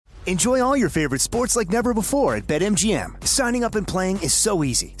Enjoy all your favorite sports like never before at BetMGM. Signing up and playing is so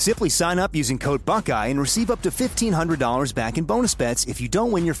easy. Simply sign up using code Buckeye and receive up to $1,500 back in bonus bets if you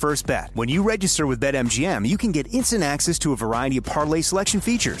don't win your first bet. When you register with BetMGM, you can get instant access to a variety of parlay selection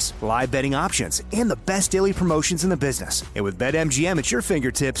features, live betting options, and the best daily promotions in the business. And with BetMGM at your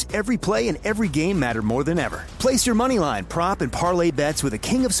fingertips, every play and every game matter more than ever. Place your moneyline, prop, and parlay bets with the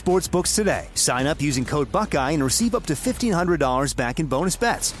king of sportsbooks today. Sign up using code Buckeye and receive up to $1,500 back in bonus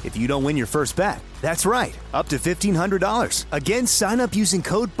bets if you don't win your first bet. That's right, up to $1,500. Again, sign up using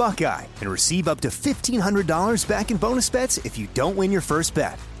code Buckeye and receive up to $1,500 back in bonus bets if you don't win your first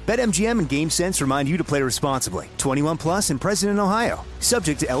bet. BetMGM and GameSense remind you to play responsibly. 21 plus and present in Ohio.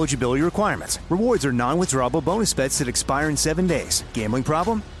 Subject to eligibility requirements. Rewards are non-withdrawable bonus bets that expire in 7 days. Gambling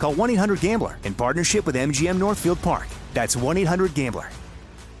problem? Call 1-800-GAMBLER in partnership with MGM Northfield Park. That's 1-800-GAMBLER.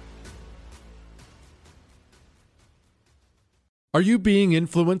 Are you being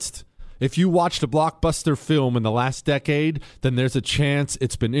influenced? If you watched a blockbuster film in the last decade, then there's a chance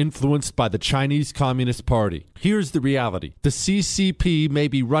it's been influenced by the Chinese Communist Party. Here's the reality. The CCP may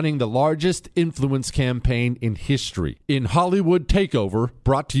be running the largest influence campaign in history. In Hollywood Takeover,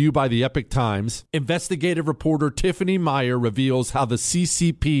 brought to you by the Epic Times, investigative reporter Tiffany Meyer reveals how the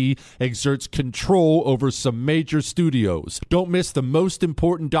CCP exerts control over some major studios. Don't miss the most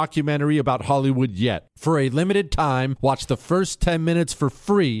important documentary about Hollywood yet. For a limited time, watch the first 10 minutes for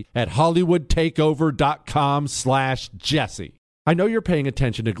free at HollywoodTakeover.com/Jesse. I know you're paying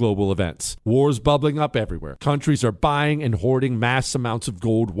attention to global events. Wars bubbling up everywhere. Countries are buying and hoarding mass amounts of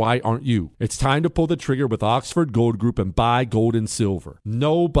gold. Why aren't you? It's time to pull the trigger with Oxford Gold Group and buy gold and silver.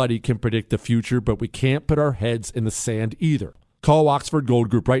 Nobody can predict the future, but we can't put our heads in the sand either. Call Oxford Gold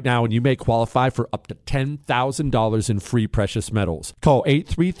Group right now and you may qualify for up to $10,000 in free precious metals. Call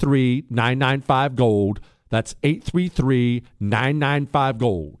 833-995-GOLD. That's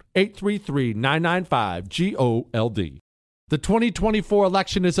 833-995-GOLD. 833-995-GOLD. The 2024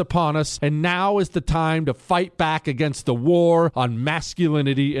 election is upon us, and now is the time to fight back against the war on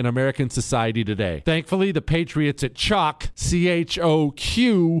masculinity in American society today. Thankfully, the patriots at CHOQ,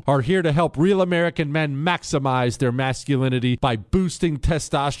 C-H-O-Q, are here to help real American men maximize their masculinity by boosting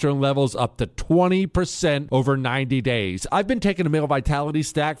testosterone levels up to 20% over 90 days. I've been taking a male vitality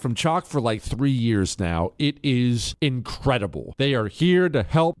stack from CHOQ for like 3 years now. It is incredible. They are here to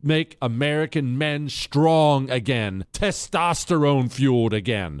help make American men strong again. Testosterone fueled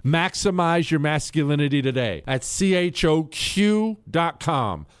again. Maximize your masculinity today at CHOQ.com.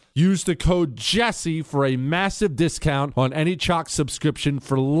 Use the code Jesse for a massive discount on any CHOQ subscription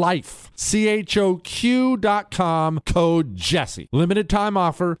for life. CHOQ.com, code Jesse. Limited time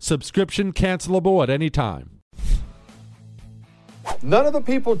offer. Subscription cancelable at any time. None of the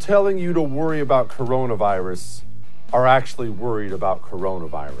people telling you to worry about coronavirus are actually worried about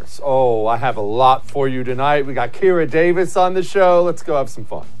coronavirus. Oh, I have a lot for you tonight. We got Kira Davis on the show. Let's go have some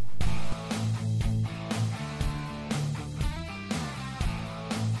fun.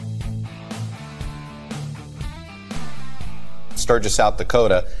 Sturgis, South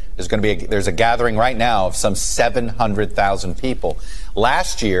Dakota, there's a gathering right now of some 700,000 people.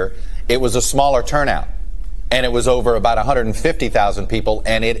 Last year, it was a smaller turnout. And it was over about 150,000 people,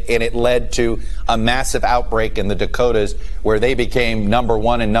 and it led to a massive outbreak in the Dakotas where they became number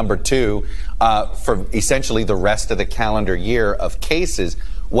one and number two for essentially the rest of the calendar year of cases.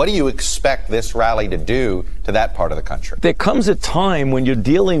 What do you expect this rally to do to that part of the country? There comes a time when you're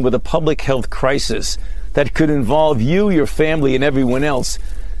dealing with a public health crisis that could involve you, your family, and everyone else,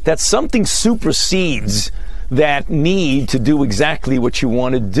 that something supersedes that need to do exactly what you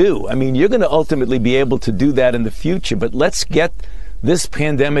want to do. I mean, you're going to ultimately be able to do that in the future, but let's get this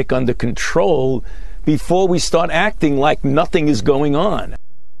pandemic under control before we start acting like nothing is going on.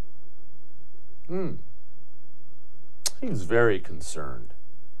 He's very concerned.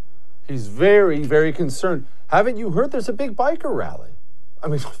 He's very, very concerned. Haven't you heard there's a big biker rally? I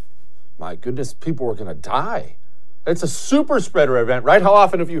mean, my goodness, people are going to die. It's a super spreader event, right? How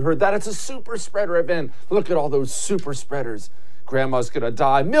often have you heard that? It's a super spreader event. Look at all those super spreaders. Grandma's going to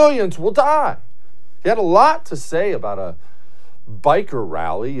die. Millions will die. He had a lot to say about a biker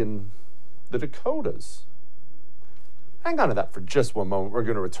rally in the Dakotas. Hang on to that for just one moment. We're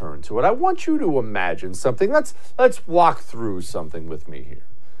going to return to it. I want you to imagine something. Let's walk through something with me here.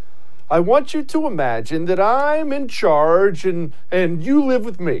 I want you to imagine that I'm in charge and you live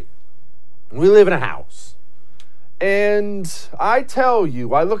with me. We live in a house. And I tell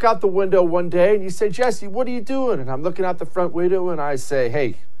you, I look out the window one day and you say, Jesse, what are you doing? And I'm looking out the front window and I say,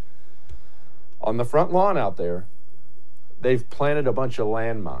 hey, on the front lawn out there, they've planted a bunch of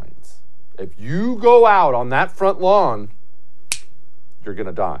landmines. If you go out on that front lawn, you're going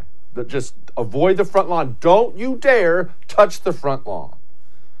to die. Just avoid the front lawn. Don't you dare touch the front lawn.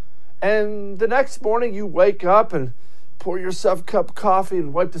 And the next morning you wake up and pour yourself a cup of coffee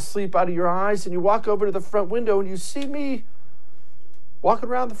and wipe the sleep out of your eyes, and you walk over to the front window and you see me walking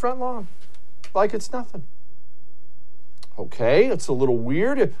around the front lawn like it's nothing. Okay, it's a little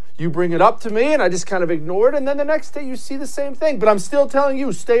weird. You bring it up to me and I just kind of ignore it, and then the next day you see the same thing. But I'm still telling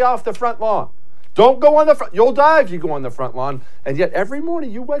you, stay off the front lawn. Don't go on the front. You'll die if you go on the front lawn. And yet every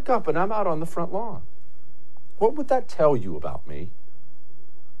morning you wake up and I'm out on the front lawn. What would that tell you about me?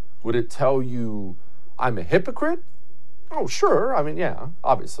 Would it tell you I'm a hypocrite? Oh, sure. I mean, yeah,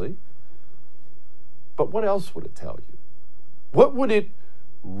 obviously. But what else would it tell you? What would it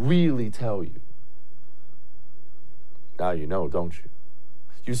really tell you? Now you know, don't you?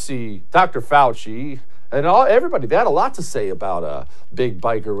 You see, Dr. Fauci and everybody, they had a lot to say about a big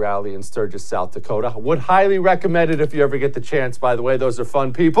biker rally in Sturgis, South Dakota. I would highly recommend it if you ever get the chance, by the way. Those are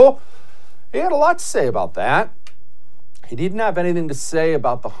fun people. He had a lot to say about that. He didn't have anything to say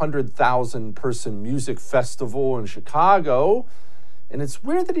about the 100,000-person music festival in Chicago. And it's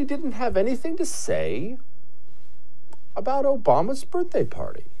weird that he didn't have anything to say about Obama's birthday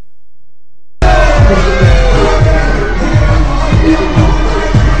party.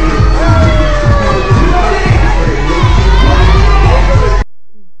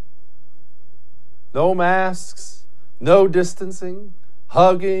 No masks, no distancing,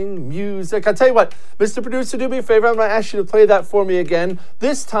 hugging, music. I tell you what, Mr. Producer, do me a favor. I'm going to ask you to play that for me again.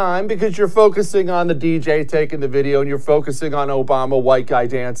 This time, because you're focusing on the DJ taking the video and you're focusing on Obama, white guy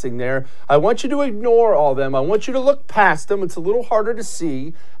dancing there. I want you to ignore all them. I want you to look past them. It's a little harder to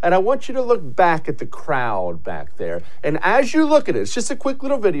see. And I want you to look back at the crowd back there. And as you look at it, it's just a quick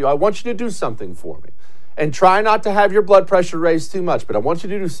little video. I want you to do something for me. And try not to have your blood pressure raised too much, but I want you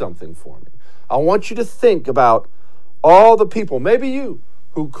to do something for me. I want you to think about all the people, maybe you,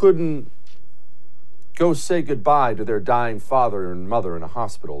 who couldn't go say goodbye to their dying father and mother in a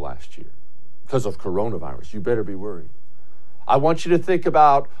hospital last year because of coronavirus. You better be worried. I want you to think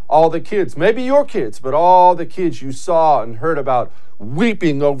about all the kids, maybe your kids, but all the kids you saw and heard about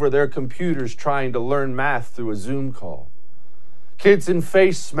weeping over their computers trying to learn math through a Zoom call. Kids in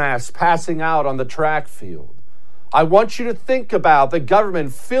face masks passing out on the track field. I want you to think about the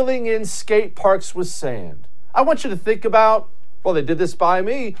government filling in skate parks with sand. I want you to think about, well, they did this by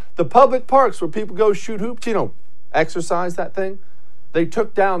me, the public parks where people go shoot hoops, exercise that thing. They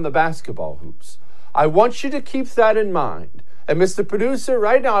took down the basketball hoops. I want you to keep that in mind. And Mr. Producer,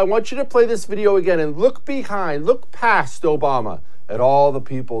 right now, I want you to play this video again and look behind, look past Obama at all the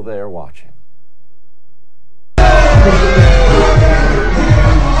people there watching.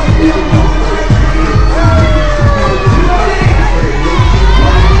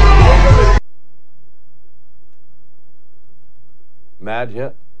 Mad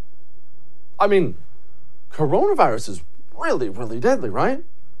yet? I mean, coronavirus is really, really deadly, right?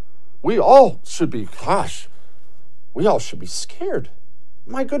 We all should be scared.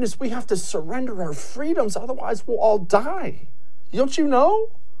 My goodness, we have to surrender our freedoms, otherwise we'll all die. Don't you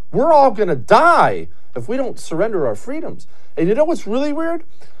know? We're all gonna die if we don't surrender our freedoms. And you know what's really weird?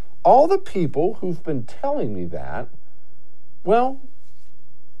 All the people who've been telling me that, well,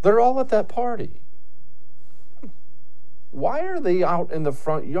 they're all at that party. Why are they out in the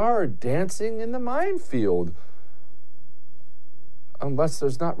front yard dancing in the minefield? Unless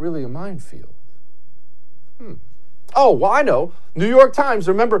there's not really a minefield. Oh, well, I know. New York Times,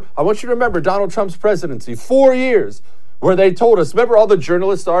 remember, I want you to remember Donald Trump's presidency, 4 years, where they told us, remember all the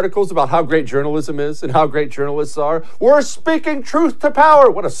journalist articles about how great journalism is and how great journalists are? We're speaking truth to power.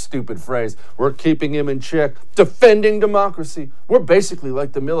 What a stupid phrase. We're keeping him in check, defending democracy. We're basically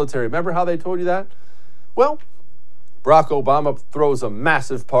like the military. Remember how they told you that? Well, Barack Obama throws a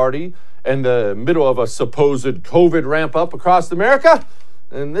massive party in the middle of a supposed COVID ramp up across America.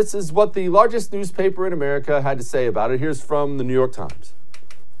 And this is what the largest newspaper in America had to say about it. Here's from the New York Times.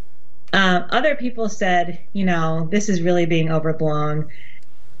 Other people said, this is really being overblown.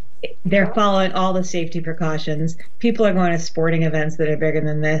 They're following all the safety precautions. People are going to sporting events that are bigger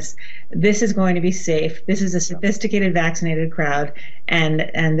than this. This is going to be safe. This is a sophisticated, vaccinated crowd. And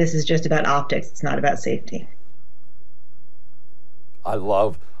this is just about optics. It's not about safety. I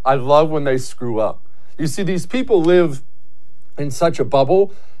love when they screw up. You see, these people live in such a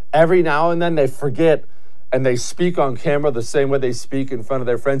bubble. Every now and then they forget and they speak on camera the same way they speak in front of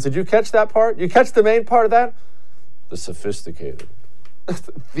their friends. Did you catch that part? You catch the main part of that? The sophisticated.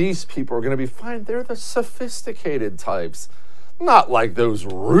 These people are going to be fine. They're the sophisticated types. Not like those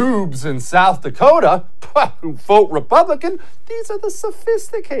rubes in South Dakota who vote Republican. These are the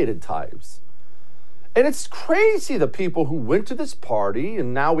sophisticated types. And it's crazy, the people who went to this party,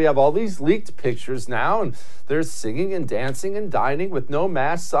 and now we have all these leaked pictures now, and they're singing and dancing and dining with no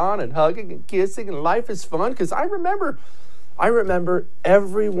masks on and hugging and kissing, and life is fun. Because I remember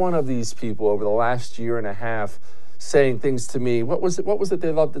every one of these people over the last year and a half saying things to me. What was it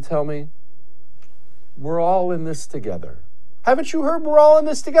they loved to tell me? We're all in this together. Haven't you heard we're all in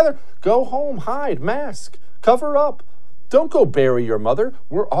this together? Go home, hide, mask, cover up. Don't go bury your mother.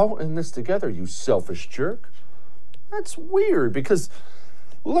 We're all in this together, you selfish jerk. That's weird, because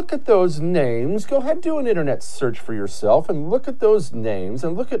look at those names. Go ahead, do an internet search for yourself and look at those names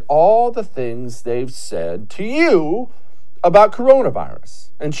and look at all the things they've said to you about coronavirus.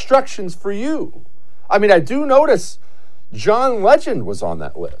 Instructions for you. I mean, I do notice John Legend was on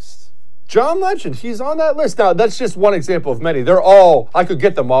that list. John Legend, he's on that list. Now, that's just one example of many. They're all, I could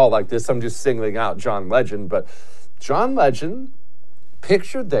get them all like this. I'm just singling out John Legend, but John Legend,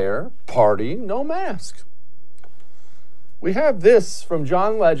 pictured there, partying, no mask. We have this from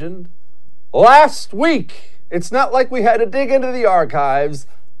John Legend last week. It's not like we had to dig into the archives.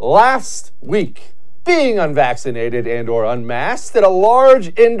 Last week, being unvaccinated and or unmasked at a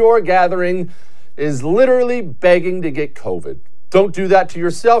large indoor gathering is literally begging to get COVID. Don't do that to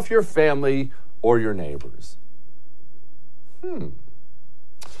yourself, your family, or your neighbors.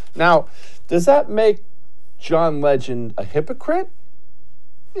 Now, does that make John Legend a hypocrite?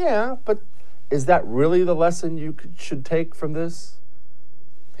 Yeah, but is that really the lesson you should take from this?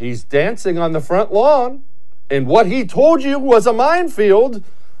 He's dancing on the front lawn, and what he told you was a minefield.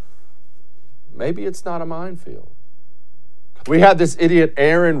 Maybe it's not a minefield. We had this idiot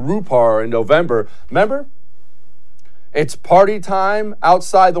Aaron Rupar in November. Remember? It's party time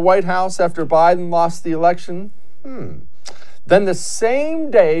outside the White House after Biden lost the election. Then the same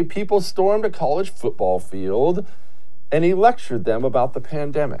day, people stormed a college football field and he lectured them about the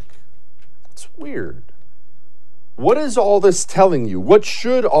pandemic. It's weird. What is all this telling you? What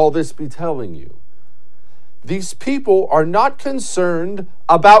should all this be telling you? These people are not concerned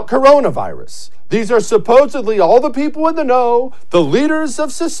about coronavirus. These are supposedly all the people in the know, the leaders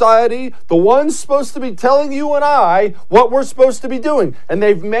of society, the ones supposed to be telling you and I what we're supposed to be doing. And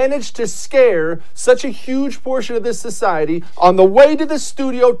they've managed to scare such a huge portion of this society. On the way to the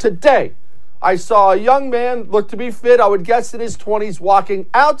studio today, I saw a young man, looked to be fit, I would guess in his 20s, walking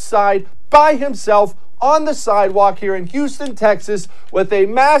outside by himself on the sidewalk here in Houston, Texas, with a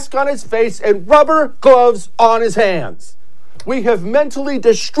mask on his face and rubber gloves on his hands. We have mentally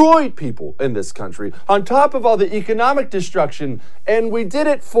destroyed people in this country, on top of all the economic destruction, and we did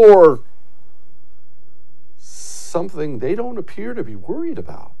it for something they don't appear to be worried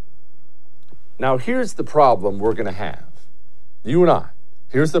about. Now, here's the problem we're going to have. You and I.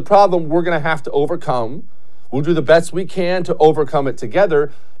 Here's the problem we're going to have to overcome. We'll do the best we can to overcome it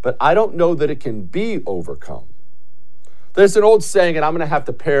together, but I don't know that it can be overcome. There's an old saying, and I'm going to have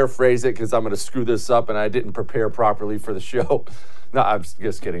to paraphrase it because I'm going to screw this up and I didn't prepare properly for the show. No, I'm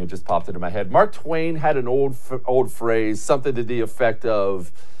just kidding. It just popped into my head. Mark Twain had an old phrase, something to the effect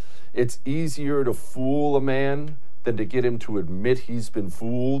of, it's easier to fool a man than to get him to admit he's been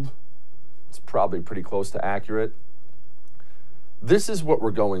fooled. It's probably pretty close to accurate. This is what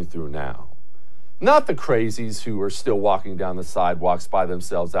we're going through now. Not the crazies who are still walking down the sidewalks by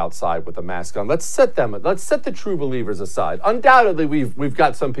themselves outside with a mask on. Let's set the true believers aside. Undoubtedly, we've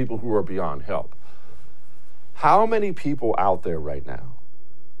got some people who are beyond help. How many people out there right now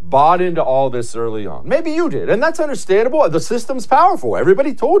bought into all this early on? Maybe you did, and that's understandable. The system's powerful.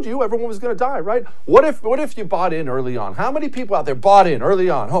 Everybody told you everyone was going to die, right? What if you bought in early on? How many people out there bought in early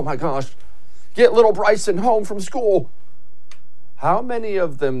on? Oh my gosh, get little Bryson home from school. How many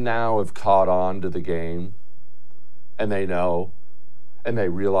of them now have caught on to the game and they know and they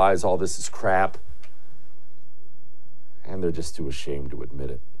realize all this is crap and they're just too ashamed to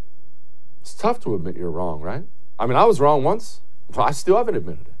admit it? It's tough to admit you're wrong, right? I mean, I was wrong once, but I still haven't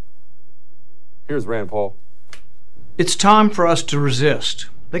admitted it. Here's Rand Paul. It's time for us to resist.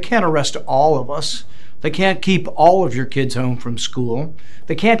 They can't arrest all of us. They can't keep all of your kids home from school.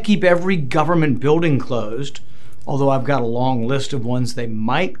 They can't keep every government building closed. Although I've got a long list of ones they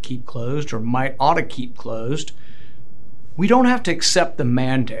might keep closed or might ought to keep closed. We don't have to accept the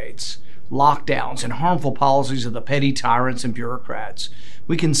mandates, lockdowns, and harmful policies of the petty tyrants and bureaucrats.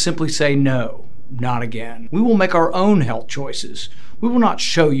 We can simply say no, not again. We will make our own health choices. We will not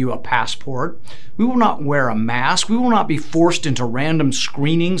show you a passport. We will not wear a mask. We will not be forced into random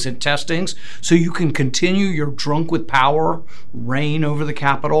screenings and testings so you can continue your drunk with power reign over the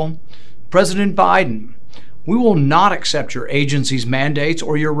Capitol. President Biden, we will not accept your agency's mandates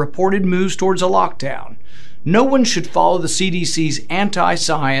or your reported moves towards a lockdown. No one should follow the CDC's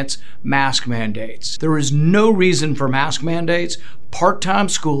anti-science mask mandates. There is no reason for mask mandates, part-time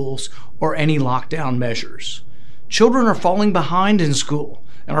schools, or any lockdown measures. Children are falling behind in school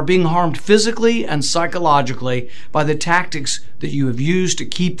and are being harmed physically and psychologically by the tactics that you have used to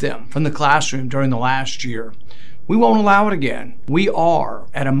keep them from the classroom during the last year. We won't allow it again. We are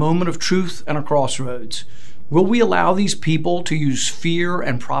at a moment of truth and a crossroads. Will we allow these people to use fear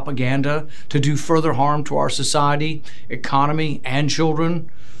and propaganda to do further harm to our society, economy, and children?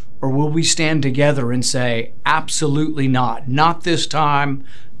 Or will we stand together and say, absolutely not. Not this time.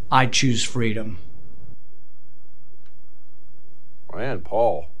 I choose freedom. Rand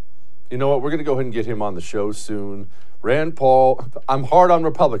Paul. You know what? We're going to go ahead and get him on the show soon. Rand Paul, I'm hard on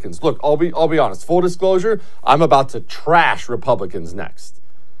Republicans. Look, I'll be honest. Full disclosure, I'm about to trash Republicans next.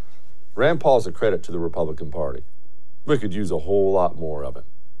 Rand Paul's a credit to the Republican Party. We could use a whole lot more of it.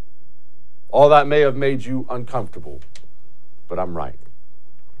 All that may have made you uncomfortable, but I'm right.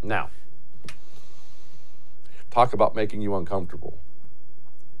 Now, talk about making you uncomfortable.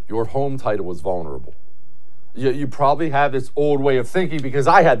 Your home title was vulnerable. You probably have this old way of thinking, because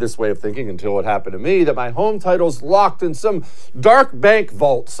I had this way of thinking until it happened to me, that my home title's locked in some dark bank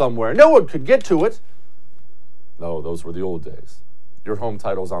vault somewhere. No one could get to it. No, those were the old days. Your home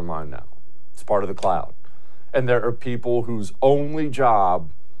title's online now. It's part of the cloud. And there are people whose only job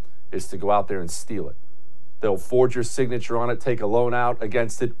is to go out there and steal it. They'll forge your signature on it, take a loan out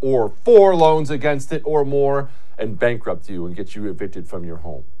against it, or 4 loans against it or more, and bankrupt you and get you evicted from your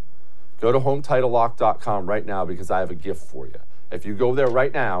home. Go to HomeTitleLock.com right now, because I have a gift for you. If you go there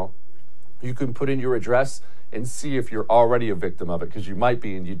right now, you can put in your address and see if you're already a victim of it, because you might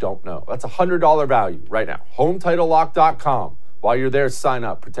be and you don't know. That's a $100 value right now. HomeTitleLock.com. While you're there, sign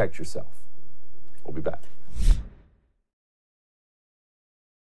up, protect yourself. We'll be back.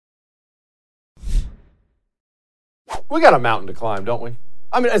 We got a mountain to climb, don't we?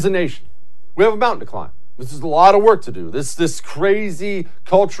 I mean, as a nation, we have a mountain to climb. This is a lot of work to do. This crazy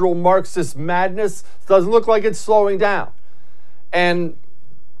cultural Marxist madness doesn't look like it's slowing down. And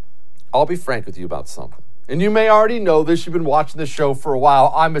I'll be frank with you about something. And you may already know this. You've been watching this show for a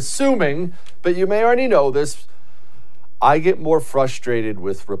while, I'm assuming, but you may already know this. I get more frustrated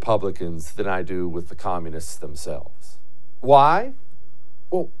with Republicans than I do with the communists themselves. Why?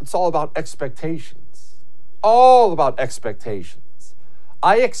 Well, it's all about expectations. All about expectations.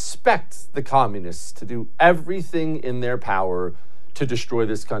 I expect the communists to do everything in their power to destroy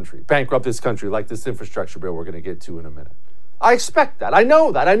this country, bankrupt this country, like this infrastructure bill we're going to get to in a minute. I expect that. I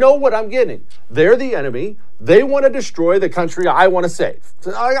know that. I know what I'm getting. They're the enemy. They want to destroy the country I want to save.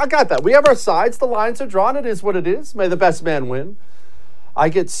 So I got that. We have our sides. The lines are drawn. It is what it is. May the best man win. I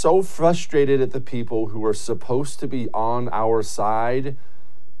get so frustrated at the people who are supposed to be on our side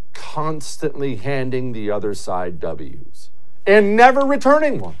constantly handing the other side W's and never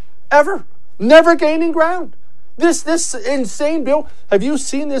returning one, ever, never gaining ground. This insane bill. Have you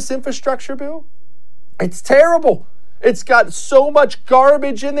seen this infrastructure bill? It's terrible. It's got so much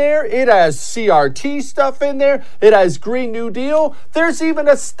garbage in there. It has CRT stuff in there. It has Green New Deal. There's even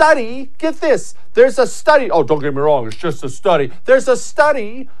a study. Get this. There's a study. Oh, don't get me wrong. It's just a study. There's a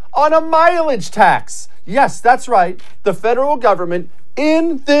study on a mileage tax. Yes, that's right. The federal government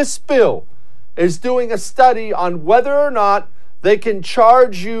in this bill is doing a study on whether or not they can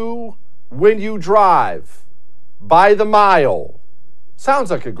charge you when you drive by the mile.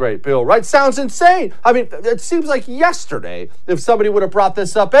 Sounds like a great bill, right? Sounds insane. I mean, it seems like yesterday, if somebody would have brought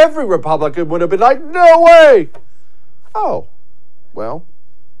this up, every Republican would have been like, no way. Oh, well,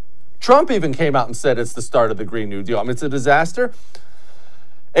 Trump even came out and said it's the start of the Green New Deal. I mean, it's a disaster.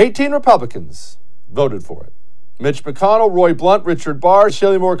 18 Republicans voted for it. Mitch McConnell, Roy Blunt, Richard Barr,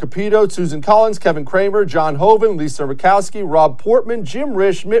 Shelley Moore Capito, Susan Collins, Kevin Cramer, John Hoeven, Lisa Murkowski, Rob Portman, Jim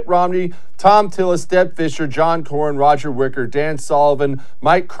Risch, Mitt Romney, Tom Tillis, Deb Fischer, John Cornyn, Roger Wicker, Dan Sullivan,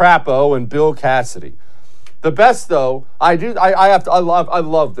 Mike Crapo, and Bill Cassidy. The best, though, I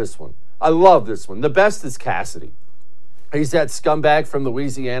love this one. I love this one. The best is Cassidy. He's that scumbag from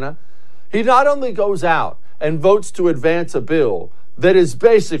Louisiana. He not only goes out and votes to advance a bill that is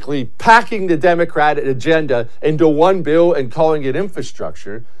basically packing the Democrat agenda into one bill and calling it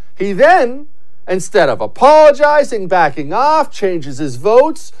infrastructure, he then, instead of apologizing, backing off, changes his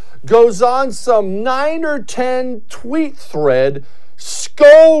votes, goes on some 9 or 10 tweet thread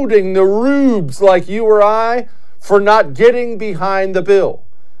scolding the rubes like you or I for not getting behind the bill.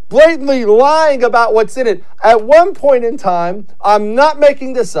 Blatantly lying about what's in it. At one point in time, I'm not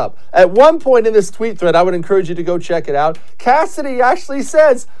making this up, at one point in this tweet thread, I would encourage you to go check it out, Cassidy actually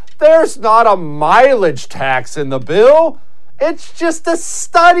says, there's not a mileage tax in the bill. It's just a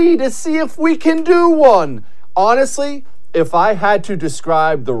study to see if we can do one. Honestly, if I had to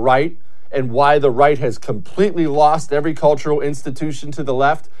describe the right and why the right has completely lost every cultural institution to the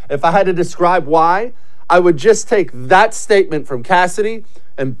left, if I had to describe why, I would just take that statement from Cassidy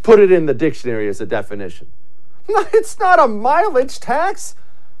and put it in the dictionary as a definition. It's not a mileage tax.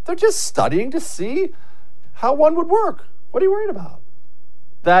 They're just studying to see how one would work. What are you worried about?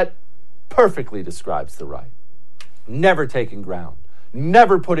 That perfectly describes the right. Never taking ground,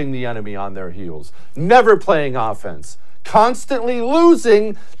 never putting the enemy on their heels, never playing offense, constantly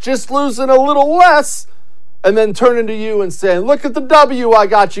losing, just losing a little less, and then turning to you and saying, look at the W I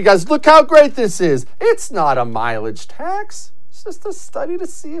got you guys. Look how great this is. It's not a mileage tax. It's just a study to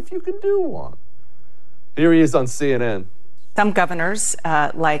see if you can do one. Here he is on CNN. Some governors,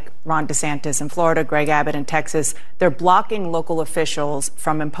 like Ron DeSantis in Florida, Greg Abbott in Texas, they're blocking local officials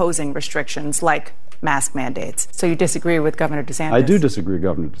from imposing restrictions like mask mandates. So you disagree with Governor DeSantis? I do disagree with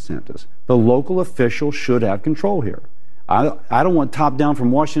Governor DeSantis. The local official should have control here. I don't want top down from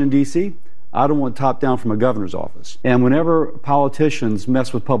Washington, D.C. I don't want top down from a governor's office. And whenever politicians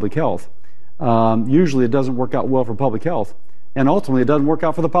mess with public health, usually it doesn't work out well for public health. And ultimately it doesn't work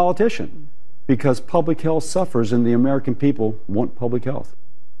out for the politician, because public health suffers and the American people want public health.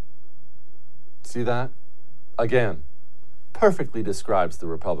 See that? Again, perfectly describes the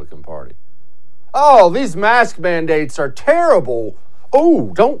Republican Party. Oh, these mask mandates are terrible.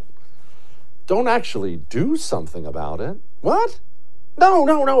 Oh, don't actually do something about it. What? No.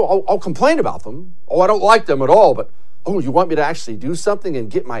 I'll complain about them. Oh, I don't like them at all, but oh, you want me to actually do something and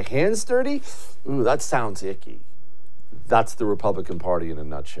get my hands dirty? Ooh, that sounds icky. That's the Republican Party in a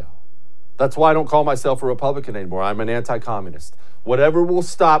nutshell. That's why I don't call myself a Republican anymore. I'm an anti-communist. Whatever will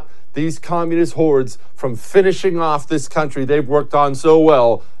stop these communist hordes from finishing off this country they've worked on so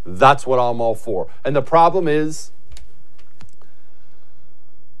well, that's what I'm all for. And the problem is,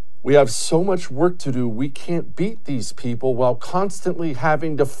 we have so much work to do, we can't beat these people while constantly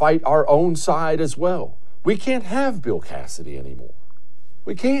having to fight our own side as well. We can't have Bill Cassidy anymore.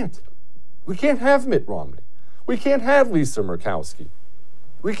 We can't. We can't have Mitt Romney. We can't have Lisa Murkowski.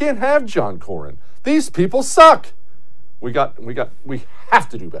 We can't have John Cornyn. These people suck. We have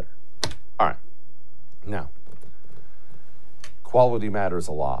to do better. All right. Now, quality matters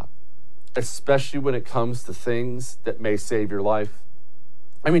a lot, especially when it comes to things that may save your life.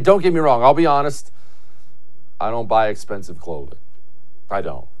 I mean, don't get me wrong. I'll be honest. I don't buy expensive clothing. I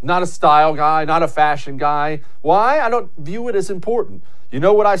don't. Not a style guy, not a fashion guy. Why? I don't view it as important. You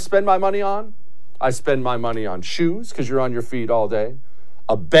know what I spend my money on? I spend my money on shoes, because you're on your feet all day.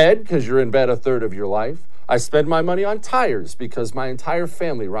 A bed, because you're in bed a third of your life. I spend my money on tires, because my entire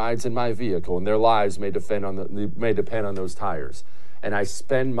family rides in my vehicle, and their lives may depend on those tires. And I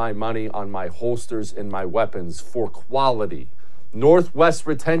spend my money on my holsters and my weapons for quality. Northwest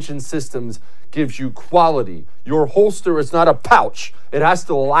Retention Systems gives you quality. Your holster is not a pouch. It has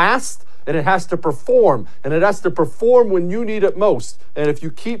to last, and it has to perform, and it has to perform when you need it most. And if you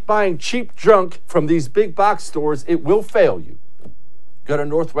keep buying cheap junk from these big box stores, it will fail you. Go to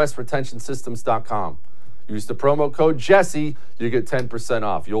northwestretentionsystems.com. Use the promo code Jesse, you get 10%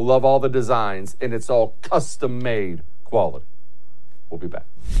 off. You'll love all the designs, and it's all custom-made quality. We'll be back.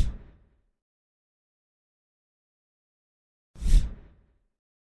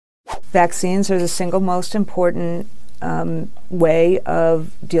 Vaccines are the single most important way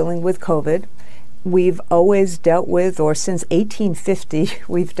of dealing with COVID. We've always dealt with, or since 1850,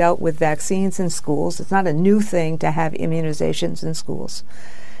 we've dealt with vaccines in schools. It's not a new thing to have immunizations in schools.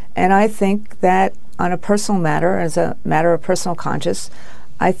 And I think that on a personal matter, as a matter of personal conscience,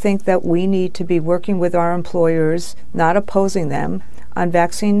 I think that we need to be working with our employers, not opposing them, on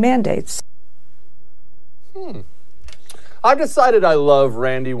vaccine mandates. I've decided I love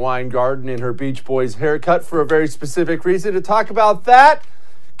Randi Weingarten in her Beach Boys haircut for a very specific reason. To talk about that,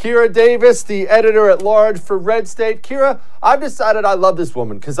 Kira Davis, the editor-at-large for Red State. Kira, I've decided I love this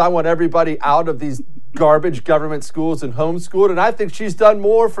woman because I want everybody out of these garbage government schools and homeschooled, and I think she's done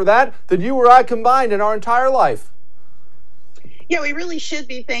more for that than you or I combined in our entire life. Yeah, we really should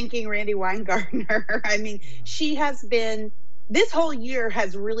be thanking Randi Weingarten. I mean, she has been... This whole year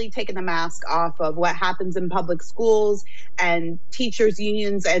has really taken the mask off of what happens in public schools and teachers'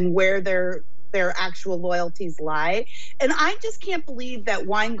 unions and where their actual loyalties lie. And I just can't believe that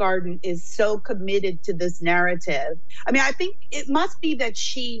Weingarten is so committed to this narrative. I mean, I think it must be that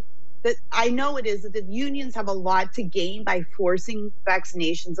I know it is, that the unions have a lot to gain by forcing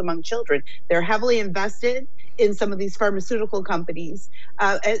vaccinations among children. They're heavily invested in some of these pharmaceutical companies.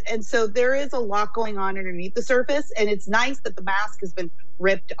 And so there is a lot going on underneath the surface, and it's nice that the mask has been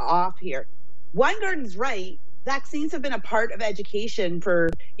ripped off here. Weingarten's right. vaccines have been a part of education for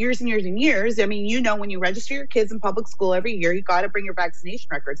years and years and years. I mean, you know, when you register your kids in public school every year, you got to bring your vaccination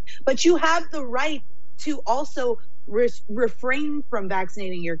records. But you have the right to also refrain from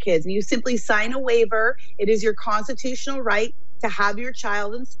vaccinating your kids. And you simply sign a waiver. It is your constitutional right to have your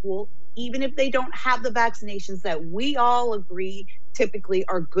child in school, even if they don't have the vaccinations that we all agree typically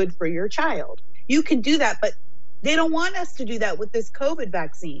are good for your child. You can do that, but they don't want us to do that with this COVID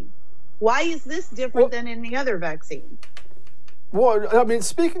vaccine. Why is this different than any other vaccine? Well, I mean,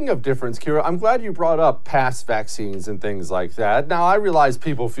 speaking of difference, Kira, I'm glad you brought up past vaccines and things like that. Now, I realize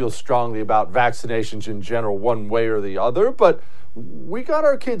people feel strongly about vaccinations in general, one way or the other, but we got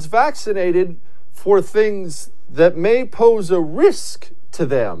our kids vaccinated for things that may pose a risk to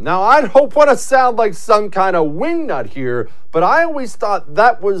them. Now, I don't want to sound like some kind of wingnut here, but I always thought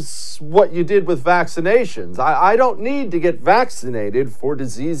that was what you did with vaccinations. I don't need to get vaccinated for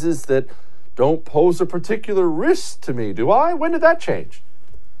diseases that don't pose a particular risk to me, do I? When did that change?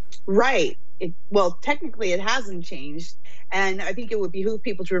 Right. Well, technically it hasn't changed, and I think it would behoove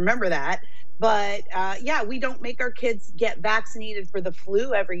people to remember that. But yeah, we don't make our kids get vaccinated for the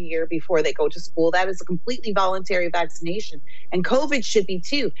flu every year before they go to school. That is a completely voluntary vaccination. And COVID should be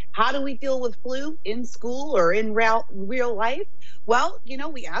too. How do we deal with flu in school or in real life? Well, you know,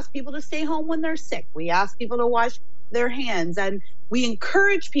 we ask people to stay home when they're sick. We ask people to wash their hands, and we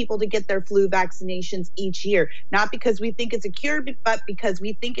encourage people to get their flu vaccinations each year, not because we think it's a cure, but because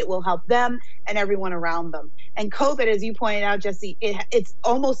we think it will help them and everyone around them. And COVID, as you pointed out, Jesse, it's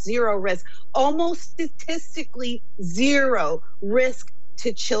almost zero risk, almost statistically zero risk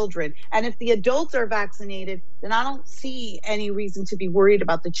to children. And if the adults are vaccinated, then I don't see any reason to be worried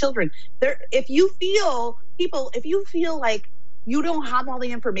about the children. If you feel like you don't have all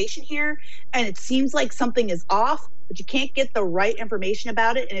the information here and it seems like something is off, but you can't get the right information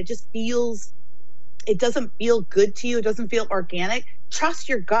about it, and it doesn't feel good to you, it doesn't feel organic, trust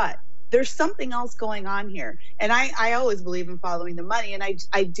your gut. There's something else going on here. And I always believe in following the money, and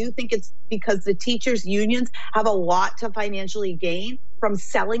I do think it's because the teachers' unions have a lot to financially gain from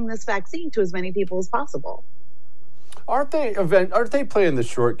selling this vaccine to as many people as possible. Aren't they playing the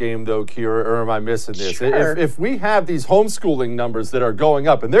short game, though, Kira, or am I missing this? Sure. If we have these homeschooling numbers that are going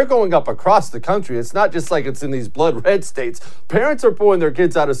up, and they're going up across the country, it's not just like it's in these blood red states. Parents are pulling their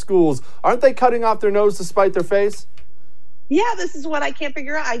kids out of schools. Aren't they cutting off their nose to spite their face? Yeah, this is what I can't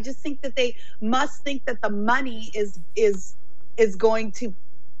figure out. I just think that they must think that the money is going to,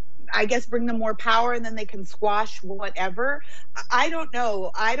 I guess, bring them more power, and then they can squash whatever. I don't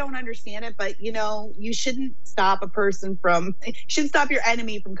know. I don't understand it, but you know, you shouldn't stop your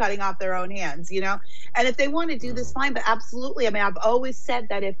enemy from cutting off their own hands, you know? And if they want to do this, fine, but absolutely. I mean, I've always said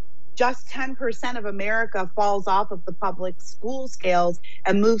that if just 10% of America falls off of the public school scales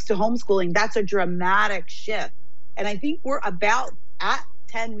and moves to homeschooling, that's a dramatic shift. And I think we're about at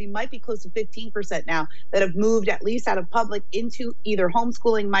 10, we might be close to 15% now that have moved at least out of public into either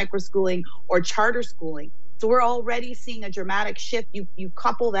homeschooling, microschooling, or charter schooling. So we're already seeing a dramatic shift. You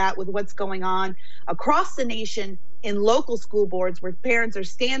couple that with what's going on across the nation in local school boards where parents are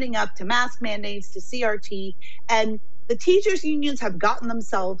standing up to mask mandates, to CRT, and the teachers' unions have gotten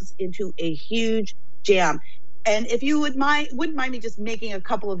themselves into a huge jam. And if you wouldn't mind me just making a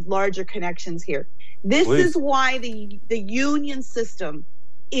couple of larger connections here. This Please. Is why the union system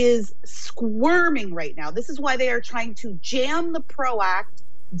is squirming right now. This is why they are trying to jam the PRO Act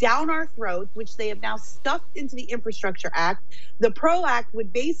down our throats, which they have now stuffed into the Infrastructure Act. The PRO Act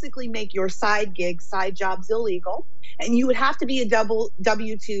would basically make your side gigs, side jobs illegal, and you would have to be a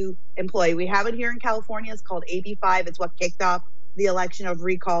W-2 employee. We have it here in California. It's called AB 5. It's what kicked off the election of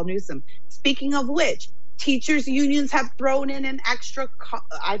Recall Newsom. Speaking of which, teachers' unions have thrown in an extra,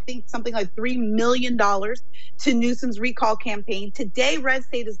 I think something like $3 million to Newsom's recall campaign. Today, Red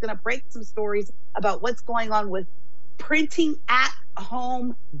State is going to break some stories about what's going on with printing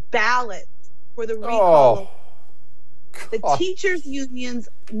at-home ballots for the recall. The teachers' unions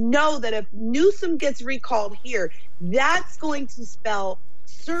know that if Newsom gets recalled here, that's going to spell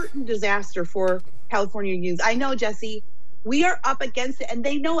certain disaster for California unions. I know, Jesse. We are up against it, and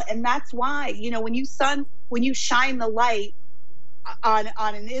they know it, and that's why, you know, when you shine the light on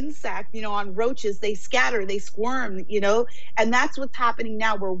an insect, you know, on roaches, they scatter, they squirm, you know, and that's what's happening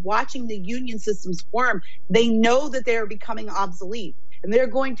now. We're watching the union system squirm. They know that they're becoming obsolete, and they're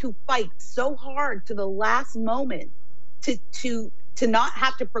going to fight so hard to the last moment to not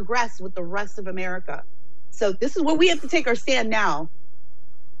have to progress with the rest of America. So this is where we have to take our stand now.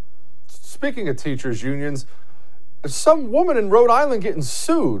 Speaking of teachers' unions, some woman in Rhode Island getting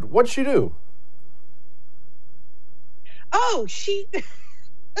sued. What'd she do? Oh, this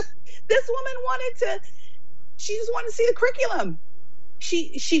woman wanted She just wanted to see the curriculum.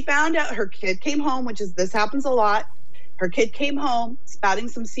 She found out her kid came home, this happens a lot. Her kid came home spouting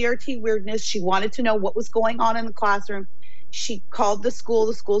some CRT weirdness. She wanted to know what was going on in the classroom. She called the school.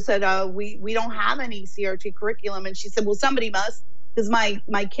 The school said, we don't have any CRT curriculum. And she said, well, somebody must, because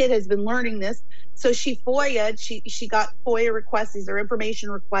my kid has been learning this. So she FOIA'd. She got FOIA requests. These are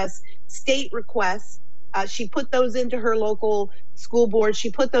information requests, state requests. She put those into her local school board.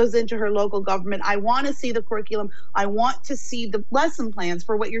 She put those into her local government. I want to see the curriculum. I want to see the lesson plans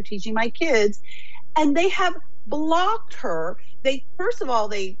for what you're teaching my kids. And they have blocked her. First of all,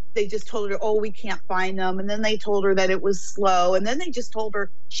 they just told her, oh, we can't find them. And then they told her that it was slow. And then they just told her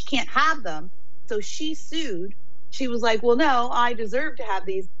she can't have them. So she sued. She was like, well, no, I deserve to have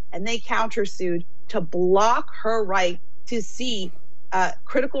these. And they countersued to block her right to see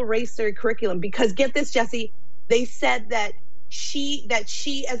critical race theory curriculum, because get this, Jesse, they said that she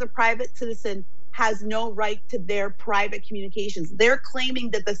as a private citizen has no right to their private communications. They're claiming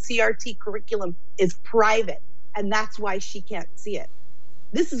that the CRT curriculum is private, and that's why she can't see it.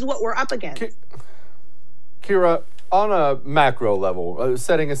 This is what we're up against. Kira, on a macro level,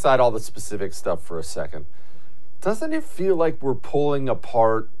 setting aside all the specific stuff for a second, doesn't it feel like we're pulling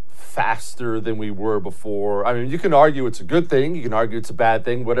apart faster than we were before? I mean, you can argue it's a good thing, you can argue it's a bad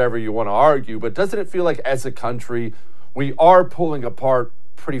thing, whatever you want to argue, but doesn't it feel like as a country we are pulling apart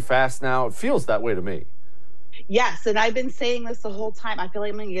pretty fast now? It feels that way to me. Yes, and I've been saying this the whole time. I feel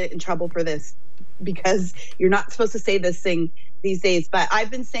like I'm going to get in trouble for this because you're not supposed to say this thing these days, but I've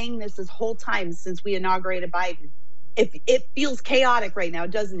been saying this whole time since we inaugurated Biden. It feels chaotic right now,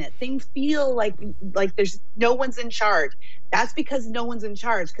 doesn't it? Things feel like there's no one's in charge. That's because no one's in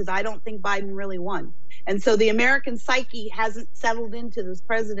charge, because I don't think Biden really won. And so the American psyche hasn't settled into this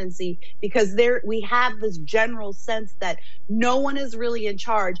presidency because we have this general sense that no one is really in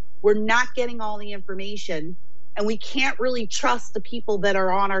charge. We're not getting all the information, and we can't really trust the people that are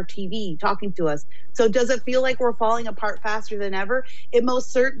on our TV talking to us. So does it feel like we're falling apart faster than ever? It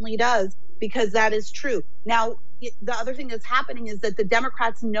most certainly does, because that is true. Now, the other thing that's happening is that the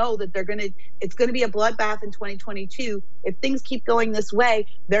Democrats know that it's going to be a bloodbath in 2022. If things keep going this way,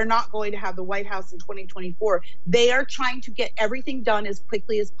 they're not going to have the White House in 2024. They are trying to get everything done as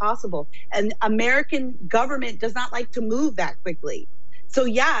quickly as possible. And American government does not like to move that quickly. So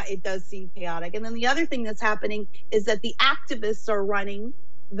yeah, it does seem chaotic. And then the other thing that's happening is that the activists are running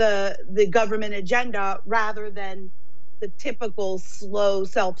the government agenda rather than the typical slow,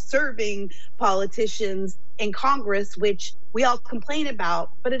 self-serving politicians in Congress, which we all complain about,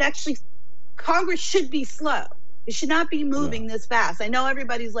 but Congress should be slow. It should not be moving this fast. I know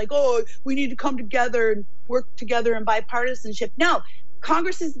everybody's like, oh, we need to come together and work together in bipartisanship. No,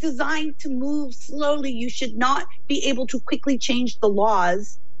 Congress is designed to move slowly. You should not be able to quickly change the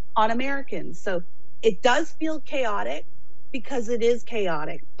laws on Americans. So it does feel chaotic because it is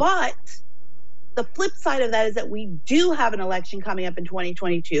chaotic. But the flip side of that is that we do have an election coming up in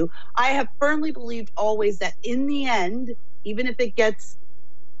 2022. I have firmly believed always that in the end, even if it gets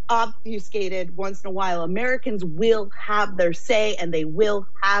obfuscated once in a while, Americans will have their say and they will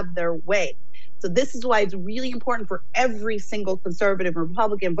have their way. So this is why it's really important for every single conservative and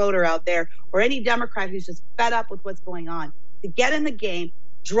Republican voter out there, or any Democrat who's just fed up with what's going on, to get in the game,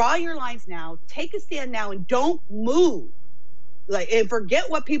 draw your lines now, take a stand now, and don't move. And forget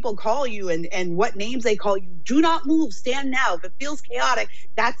what people call you and what names they call you. Do not move. Stand now. If it feels chaotic,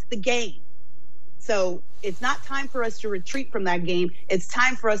 that's the game. So it's not time for us to retreat from that game. It's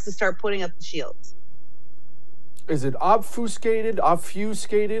time for us to start putting up the shields. Is it obfuscated?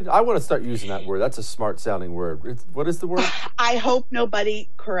 Obfuscated? I want to start using that word. That's a smart-sounding word. What is the word? I hope nobody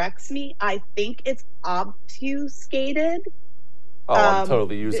corrects me. I think it's obfuscated. Oh, I'm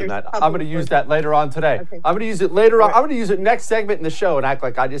totally using that. I'm going to use that later on today. Okay. I'm going to use it later on. I'm going to use it next segment in the show and act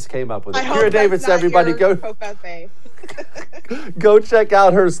like I just came up with it. Kira Davis, everybody, go check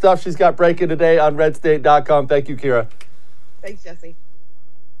out her stuff. She's got breaking today on redstate.com. Thank you, Kira. Thanks, Jesse.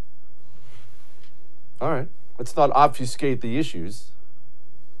 All right. Let's not obfuscate the issues.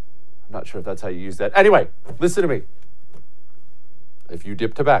 I'm not sure if that's how you use that. Anyway, listen to me. If you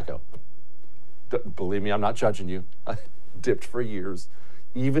dip tobacco, believe me, I'm not judging you. Dipped for years.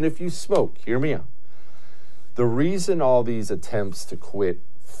 Even if you smoke, hear me out. The reason all these attempts to quit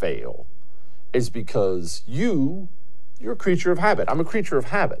fail is because you're a creature of habit. I'm a creature of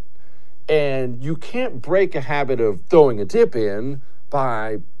habit. And you can't break a habit of throwing a dip in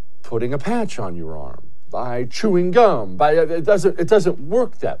by putting a patch on your arm, by chewing gum. It doesn't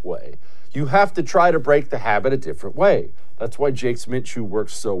work that way. You have to try to break the habit a different way. That's why Jake's Mint Chew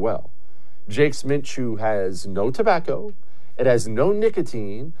works so well. Jake's Mint Chew has no tobacco. It has no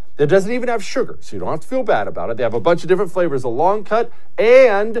nicotine. that doesn't even have sugar, so you don't have to feel bad about it. They have a bunch of different flavors, a long cut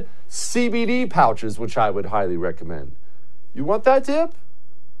and CBD pouches, which I would highly recommend. You want that dip?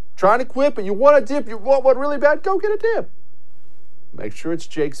 Trying to quit, but you want a dip, you want one really bad? Go get a dip. Make sure it's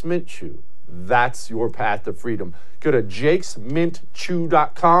Jake's Mint Chew. That's your path to freedom. Go to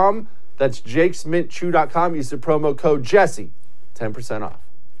jakesmintchew.com. That's jakesmintchew.com. Use the promo code Jesse. 10% off.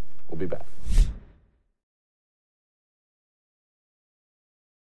 We'll be back.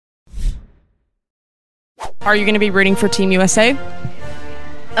 Are you going to be rooting for Team USA?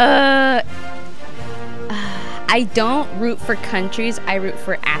 I don't root for countries. I root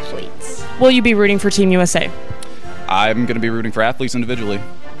for athletes. Will you be rooting for Team USA? I'm going to be rooting for athletes individually.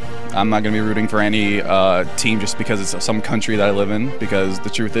 I'm not going to be rooting for any team just because it's some country that I live in, because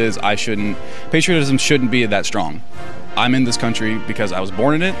the truth is patriotism shouldn't be that strong. I'm in this country because I was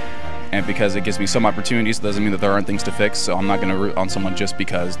born in it, and because it gives me some opportunities. It doesn't mean that there aren't things to fix, so I'm not going to root on someone just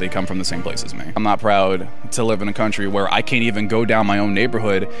because they come from the same place as me. I'm not proud to live in a country where I can't even go down my own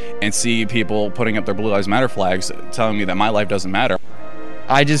neighborhood and see people putting up their Blue Lives Matter flags telling me that my life doesn't matter.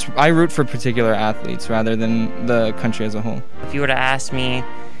 I root for particular athletes rather than the country as a whole. If you were to ask me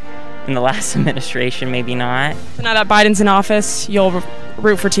in the last administration, maybe not. So now that Biden's in office, you'll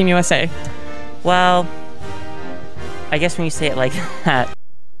root for Team USA? Well, I guess when you say it like that.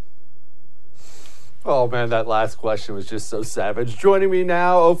 Oh, man, that last question was just so savage. Joining me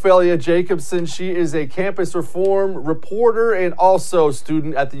now, Ophelia Jacobson. She is a campus reform reporter and also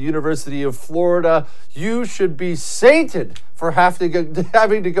student at the University of Florida. You should be sainted for having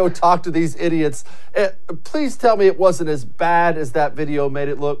to go talk to these idiots. Please tell me it wasn't as bad as that video made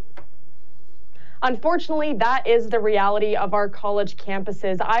it look. Unfortunately, that is the reality of our college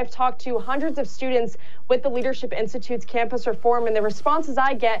campuses. I've talked to hundreds of students with the Leadership Institute's campus reform, and the responses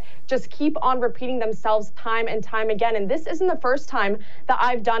I get just keep on repeating themselves time and time again. And this isn't the first time that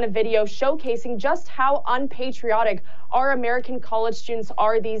I've done a video showcasing just how unpatriotic our American college students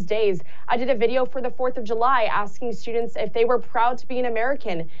are these days. I did a video for the 4th of July asking students if they were proud to be an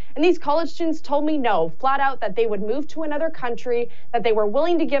American. And these college students told me no, flat out, that they would move to another country, that they were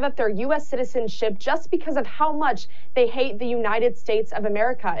willing to give up their U.S. citizenship just because of how much they hate the United States of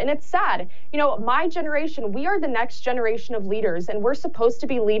America. And it's sad. You know, my generation, we are the next generation of leaders, and we're supposed to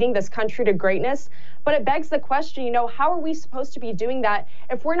be leading this country to greatness. But it begs the question, you know, how are we supposed to be doing that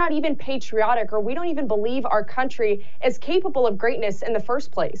if we're not even patriotic, or we don't even believe our country is capable of greatness in the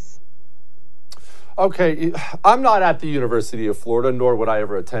first place? Okay, I'm not at the University of Florida, nor would I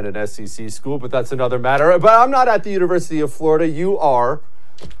ever attend an SEC school, but that's another matter. But I'm not at the University of Florida. You are.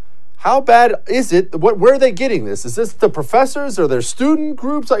 How bad is it? Where are they getting this? Is this the professors or their student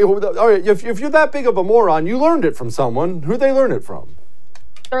groups? All right, if you're that big of a moron, you learned it from someone. Who'd they learn it from?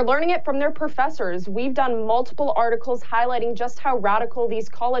 They're learning it from their professors. We've done multiple articles highlighting just how radical these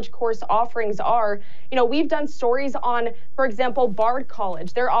college course offerings are. You know, we've done stories on, for example, Bard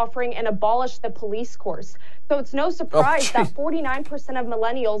College. They're offering an abolish the police course. So it's no surprise that 49% of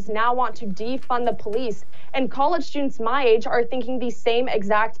millennials now want to defund the police. And college students my age are thinking the same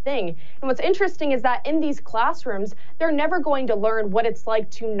exact thing. And what's interesting is that in these classrooms, they're never going to learn what it's like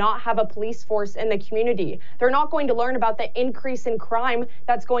to not have a police force in the community. They're not going to learn about the increase in crime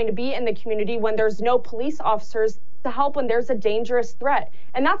that's going to be in the community when there's no police officers to help when there's a dangerous threat.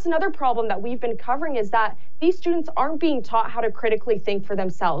 And that's another problem that we've been covering, is that these students aren't being taught how to critically think for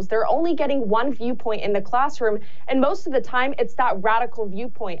themselves. They're only getting one viewpoint in the classroom, and most of the time it's that radical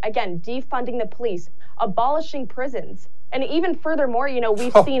viewpoint. Again, defunding the police, abolishing prisons, and even furthermore, you know,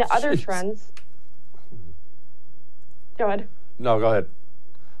 we've seen other trends. Go ahead. No, go ahead.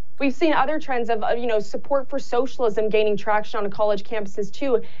 We've seen other trends of, you know, support for socialism gaining traction on college campuses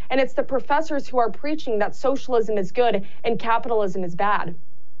too. And it's the professors who are preaching that socialism is good and capitalism is bad.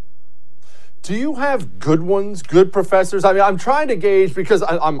 Do you have good ones, good professors? I mean, I'm trying to gauge, because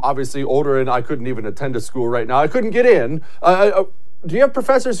I'm obviously older and I couldn't even attend a school right now. I couldn't get in. Do you have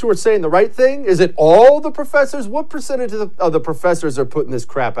professors who are saying the right thing? Is it all the professors? What percentage of the professors are putting this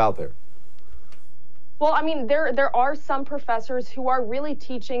crap out there? Well, I mean, there are some professors who are really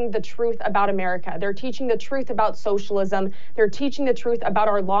teaching the truth about America. They're teaching the truth about socialism. They're teaching the truth about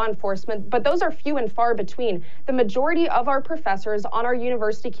our law enforcement, but those are few and far between. The majority of our professors on our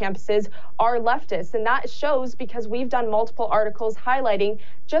university campuses are leftists, and that shows because we've done multiple articles highlighting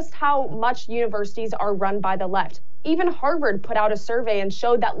just how much universities are run by the left. Even Harvard put out a survey and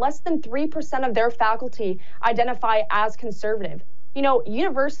showed that less than 3% of their faculty identify as conservative. You know,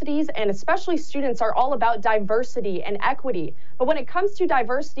 universities and especially students are all about diversity and equity. But when it comes to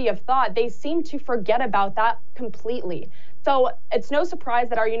diversity of thought, they seem to forget about that completely. So it's no surprise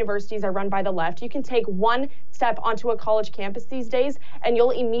that our universities are run by the left. You can take one step onto a college campus these days, and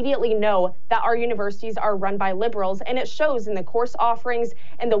you'll immediately know that our universities are run by liberals. And it shows in the course offerings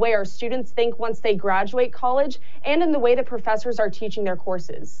and the way our students think once they graduate college, and in the way the professors are teaching their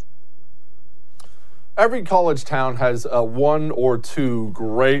courses. Every college town has one or two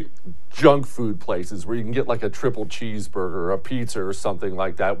great junk food places where you can get like a triple cheeseburger, a pizza, or something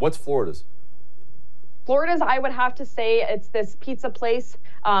like that. What's Florida's? Florida's, I would have to say, it's this pizza place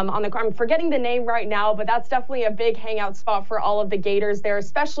on the, I'm forgetting the name right now, but that's definitely a big hangout spot for all of the Gators there,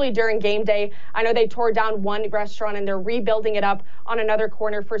 especially during game day. I know they tore down one restaurant and they're rebuilding it up on another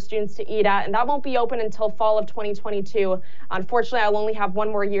corner for students to eat at, and that won't be open until fall of 2022. Unfortunately, I'll only have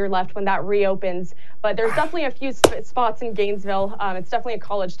one more year left when that reopens, but there's definitely a few spots in Gainesville. It's definitely a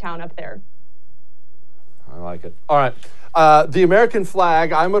college town up there. I like it. All right. The American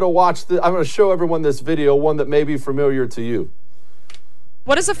flag, I'm going to show everyone this video, one that may be familiar to you.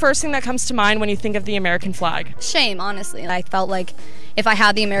 What is the first thing that comes to mind when you think of the American flag? Shame, honestly. I felt like if I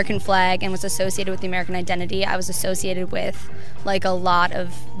had the American flag and was associated with the American identity, I was associated with like a lot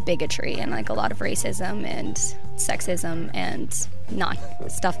of bigotry and like a lot of racism and sexism and not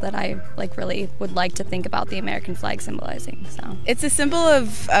stuff that I like really would like to think about the American flag symbolizing. So it's a symbol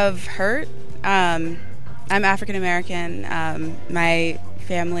of hurt. I'm African American. My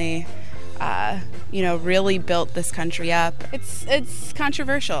family, really built this country up. It's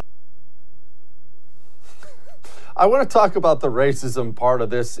controversial. I want to talk about the racism part of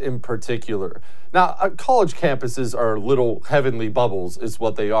this in particular. Now, college campuses are little heavenly bubbles, is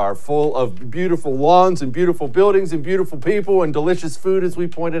what they are, full of beautiful lawns and beautiful buildings and beautiful people and delicious food, as we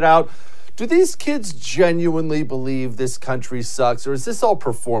pointed out. Do these kids genuinely believe this country sucks, or is this all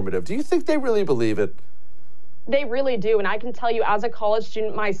performative? Do you think they really believe it? They really do, and I can tell you as a college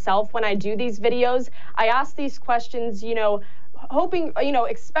student myself, when I do these videos, I ask these questions, hoping,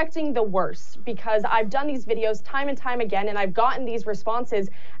 expecting the worst, because I've done these videos time and time again, and I've gotten these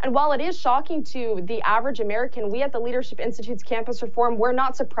responses. And while it is shocking to the average American, we at the Leadership Institute's Campus Reform, we're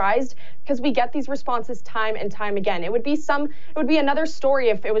not surprised because we get these responses time and time again. It would be another story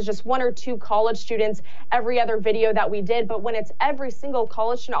if it was just one or two college students every other video that we did. But when it's every single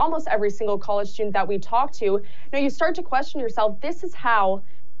college student, almost every single college student that we talk to, you start to question yourself. This is how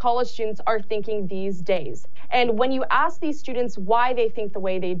college students are thinking these days. And when you ask these students why they think the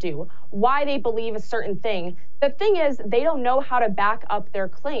way they do, why they believe a certain thing, the thing is they don't know how to back up their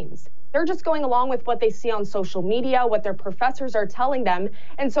claims. They're just going along with what they see on social media, what their professors are telling them.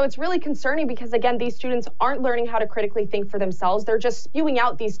 And so it's really concerning because, again, these students aren't learning how to critically think for themselves. They're just spewing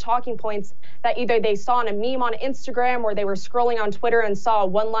out these talking points that either they saw in a meme on Instagram or they were scrolling on Twitter and saw a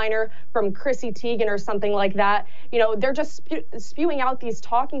one-liner from Chrissy Teigen or something like that. They're just spewing out these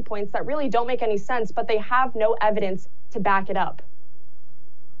talking points that really don't make any sense, but they have no evidence to back it up.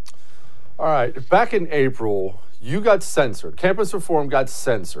 All right, back in April, you got censored. Campus Reform got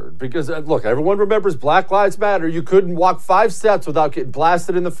censored because, look, everyone remembers Black Lives Matter. You couldn't walk 5 steps without getting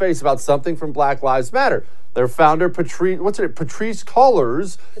blasted in the face about something from Black Lives Matter. Their founder, Patrisse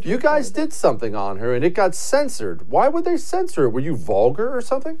Cullors, you guys did something on her and it got censored. Why would they censor it? Were you vulgar or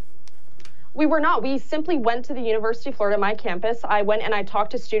something? We were not. We simply went to the University of Florida, my campus. I went and I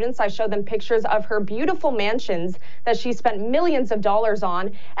talked to students. I showed them pictures of her beautiful mansions that she spent millions of dollars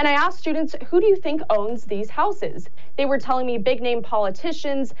on. And I asked students, who do you think owns these houses? They were telling me big name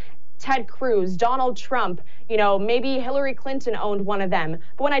politicians, Ted Cruz, Donald Trump, maybe Hillary Clinton owned one of them.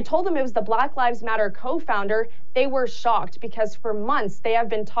 But when I told them it was the Black Lives Matter co-founder, they were shocked because for months they have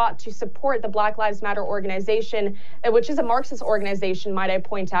been taught to support the Black Lives Matter organization, which is a Marxist organization, might I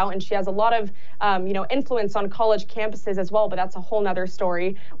point out, and she has a lot of, influence on college campuses as well, but that's a whole nother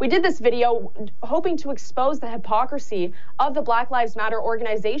story. We did this video hoping to expose the hypocrisy of the Black Lives Matter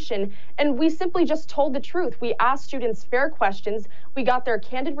organization, and we simply just told the truth. We asked students fair questions, we got their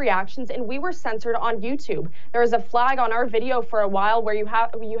candid reactions, and we were censored on YouTube. There was a flag on our video for a while where you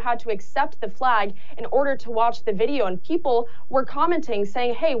had to accept the flag in order to watch the video, and people were commenting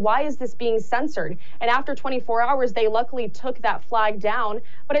saying, hey, why is this being censored? And after 24 hours, they luckily took that flag down.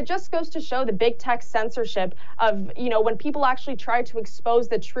 But it just goes to show the big tech censorship of, when people actually try to expose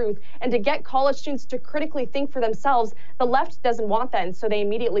the truth and to get college students to critically think for themselves, the left doesn't want that, and so they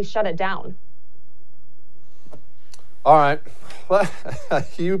immediately shut it down. All right.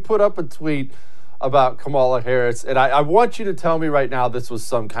 You put up a tweet about Kamala Harris, and I want you to tell me right now this was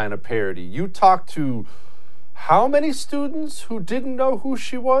some kind of parody. You talked to how many students who didn't know who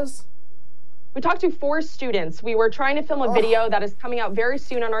she was? We talked to 4 students. We were trying to film a video that is coming out very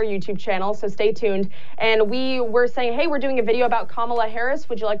soon on our YouTube channel, so stay tuned. And we were saying, hey, we're doing a video about Kamala Harris.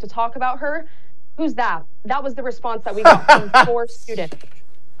 Would you like to talk about her? Who's that? That was the response that we got from 4 students.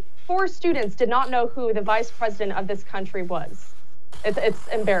 4 students did not know who the vice president of this country was. It's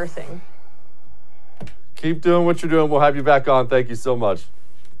embarrassing. Keep doing what you're doing. We'll have you back on. Thank you so much.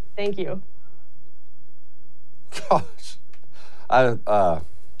 Thank you. Gosh. What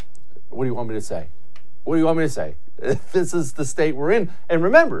do you want me to say? What do you want me to say? This is the state we're in. And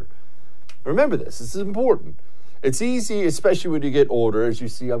remember this. This is important. It's easy, especially when you get older. As you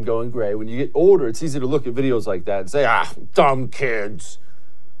see, I'm going gray. When you get older, it's easy to look at videos like that and say, dumb kids.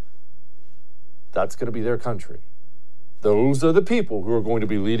 That's going to be their country. Those are the people who are going to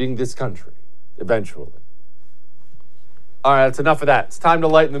be leading this country eventually. All right, that's enough of that. It's time to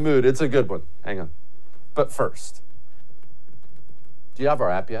lighten the mood. It's a good one. Hang on. But first, do you have our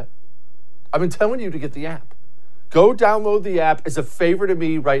app yet? I've been telling you to get the app. Go download the app. It's a favor to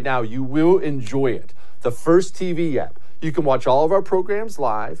me right now. You will enjoy it. The First TV app. You can watch all of our programs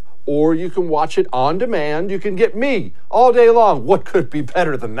live, or you can watch it on demand. You can get me all day long. What could be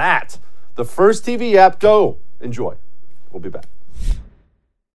better than that? The First TV app. Go. Enjoy. We'll be back.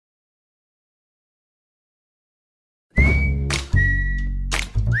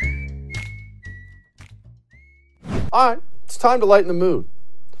 All right, it's time to lighten the mood.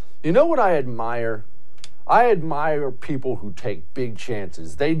 You know what I admire? I admire people who take big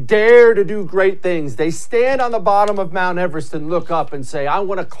chances. They dare to do great things. They stand on the bottom of Mount Everest and look up and say, I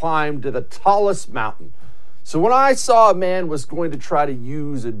want to climb to the tallest mountain. So when I saw a man was going to try to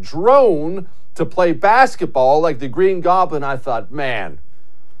use a drone to play basketball like the Green Goblin, I thought, man,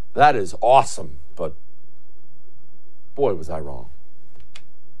 that is awesome. But boy, was I wrong.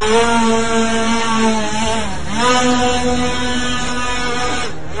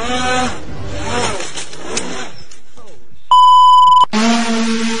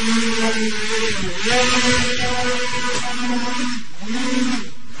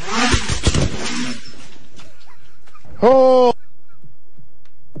 Oh!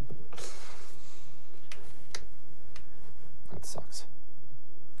 That sucks.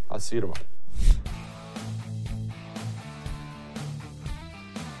 I'll see you tomorrow.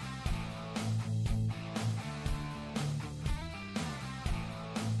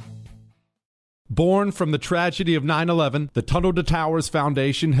 Born from the tragedy of 9/11, the Tunnel to Towers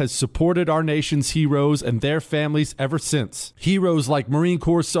Foundation has supported our nation's heroes and their families ever since. Heroes like Marine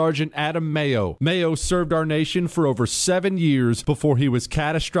Corps Sergeant Adam Mayo. Mayo served our nation for over 7 years before he was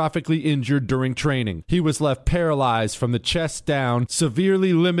catastrophically injured during training. He was left paralyzed from the chest down,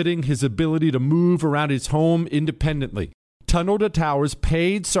 severely limiting his ability to move around his home independently. Tunnel to Towers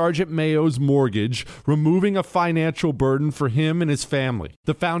paid Sergeant Mayo's mortgage, removing a financial burden for him and his family.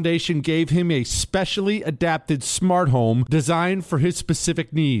 The foundation gave him a specially adapted smart home designed for his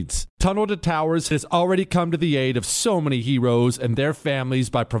specific needs. Tunnel to Towers has already come to the aid of so many heroes and their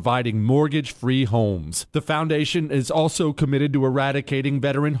families by providing mortgage-free homes. The foundation is also committed to eradicating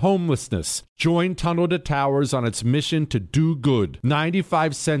veteran homelessness. Join Tunnel to Towers on its mission to do good.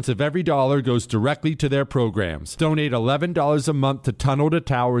 95 cents of every dollar goes directly to their programs. Donate $11 a month to Tunnel to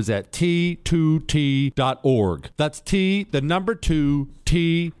Towers at T2T.org. That's T2T.org.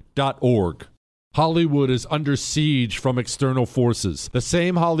 Hollywood is under siege from external forces. The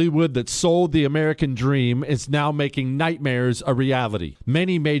same Hollywood that sold the American dream is now making nightmares a reality.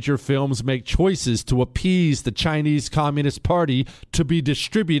 Many major films make choices to appease the Chinese Communist Party to be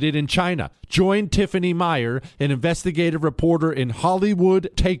distributed in China. Join Tiffany Meyer, an investigative reporter in Hollywood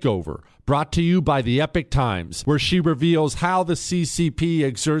Takeover, brought to you by the Epic Times, where she reveals how the CCP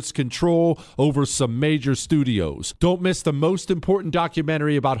exerts control over some major studios. Don't miss the most important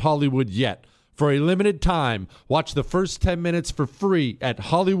documentary about Hollywood yet. For a limited time, watch the first 10 minutes for free at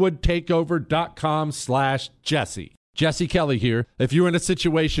HollywoodTakeover.com/Jesse. Jesse Kelly here. If you're in a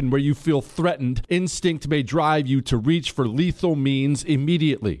situation where you feel threatened, instinct may drive you to reach for lethal means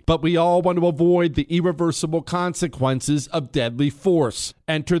immediately. But we all want to avoid the irreversible consequences of deadly force.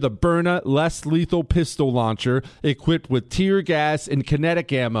 Enter the Byrna less lethal pistol launcher equipped with tear gas and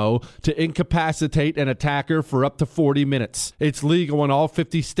kinetic ammo to incapacitate an attacker for up to 40 minutes. It's legal in all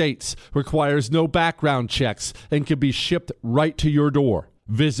 50 states, requires no background checks, and can be shipped right to your door.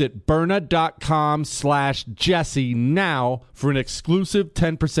 Visit Byrna.com/Jesse now for an exclusive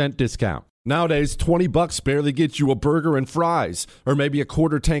 10% discount. Nowadays, $20 barely gets you a burger and fries, or maybe a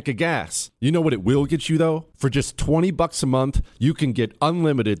quarter tank of gas. You know what it will get you, though? For just $20 a month, you can get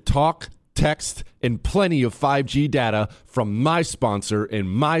unlimited talk, text, and plenty of 5G data from my sponsor and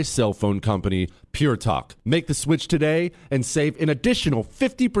my cell phone company, Pure Talk. Make the switch today and save an additional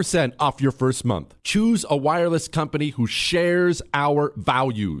 50% off your first month. Choose a wireless company who shares our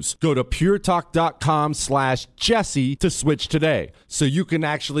values. Go to puretalk.com/Jesse to switch today so you can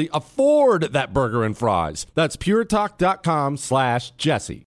actually afford that burger and fries. That's puretalk.com/Jesse.